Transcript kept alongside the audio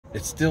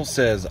it still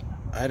says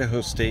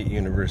Idaho State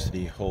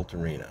University Holt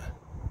Arena.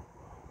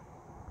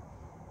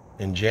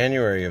 In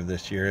January of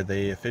this year,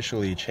 they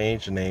officially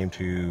changed the name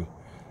to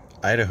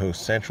Idaho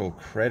Central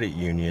Credit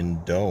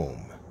Union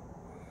Dome,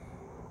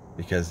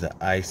 because the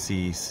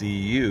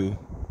ICCU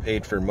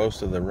paid for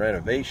most of the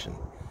renovation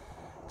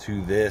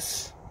to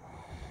this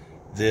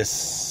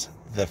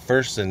the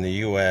first in the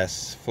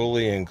U.S.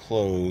 fully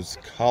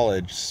enclosed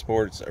college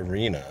sports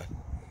arena,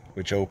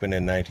 which opened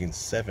in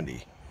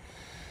 1970.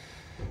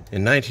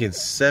 In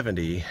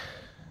 1970,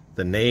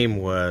 the name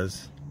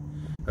was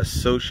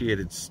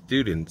Associated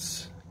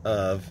Students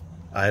of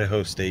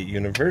Idaho State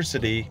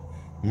University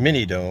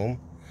Minidome,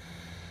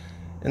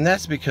 and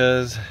that's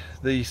because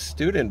the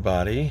student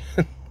body,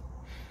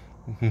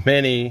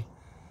 many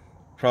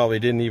probably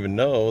didn't even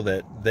know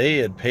that they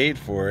had paid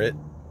for it,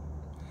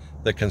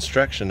 the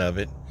construction of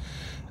it,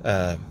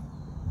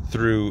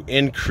 through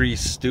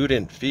increased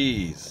student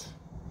fees.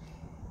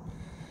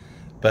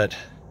 But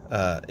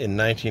in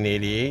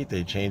 1988,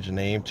 they changed the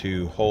name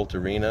to Holt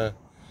Arena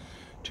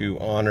to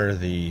honor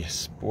the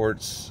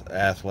sports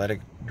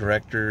athletic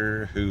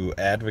director who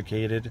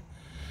advocated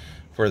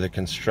for the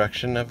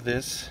construction of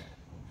this.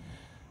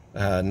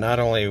 Not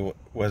only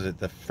was it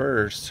the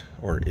first,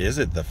 or is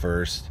it the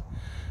first,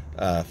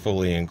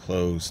 fully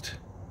enclosed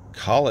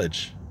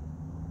college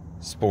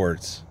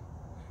sports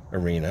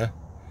arena,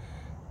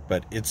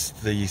 but it's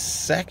the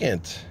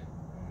second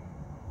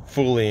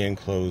fully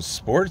enclosed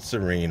sports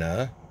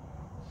arena,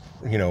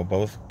 you know,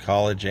 both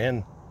college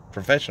and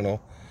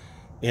professional,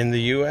 in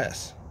the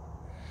U.S.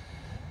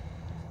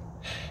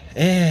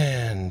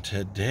 And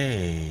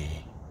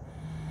today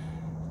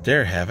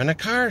they're having a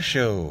car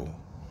show.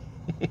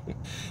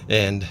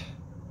 And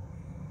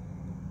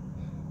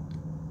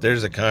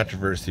there's a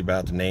controversy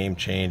about the name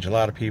change. A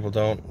lot of people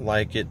don't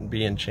like it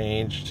being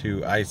changed to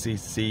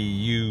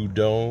ICCU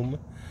Dome,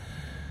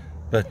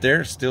 but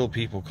there's still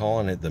people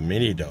calling it the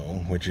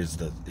Minidome, which is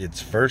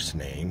its first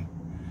name.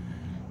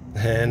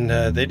 And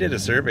they did a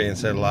survey and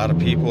said a lot of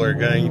people are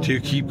going to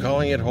keep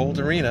calling it Holt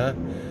Arena.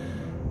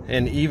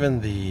 And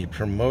even the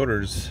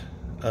promoters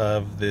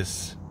of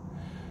this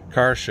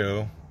car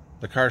show,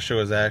 the car show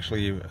is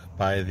actually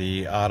by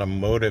the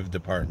Automotive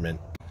department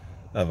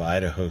of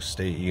Idaho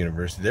State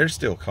University. They're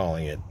still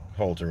calling it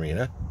Holt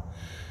Arena.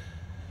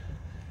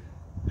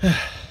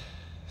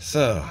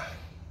 So,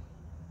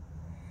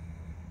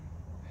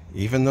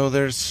 even though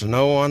there's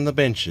snow on the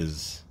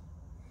benches,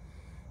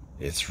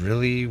 it's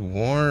really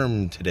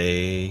warm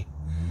today.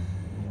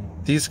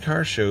 These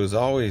car shows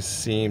always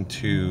seem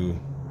to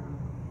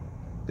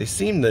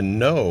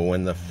know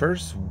when the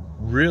first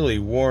really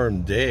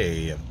warm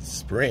day of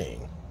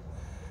spring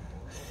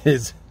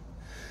is,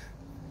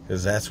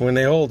 because that's when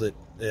they hold it.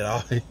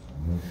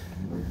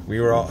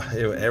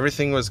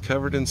 Everything was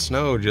covered in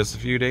snow just a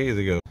few days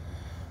ago.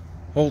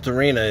 Holt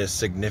Arena is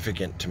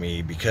significant to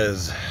me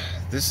because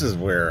this is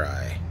where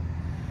I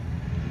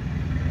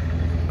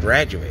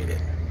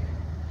graduated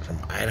from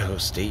Idaho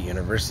State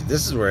University.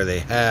 This is where they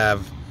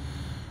have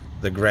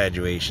the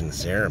graduation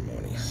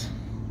ceremonies.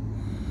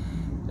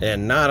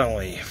 And not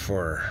only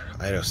for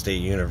Idaho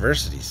State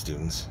University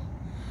students,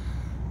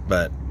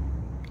 but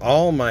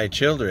all my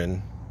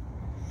children,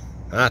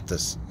 not the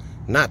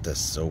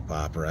soap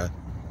opera,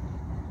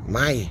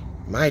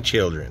 my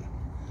children,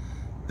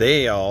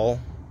 they all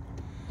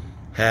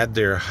had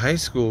their high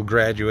school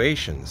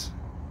graduations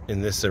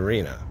in this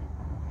arena.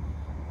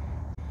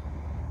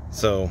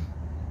 So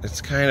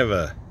it's kind of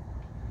a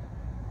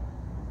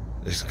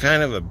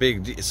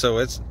big deal. So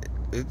it's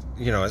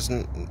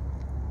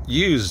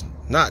used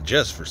not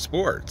just for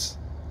sports,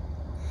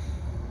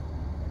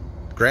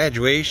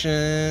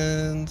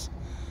 graduations,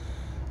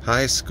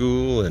 high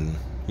school and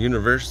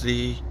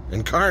university,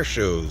 and car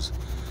shows.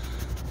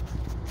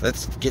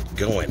 Let's get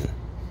going.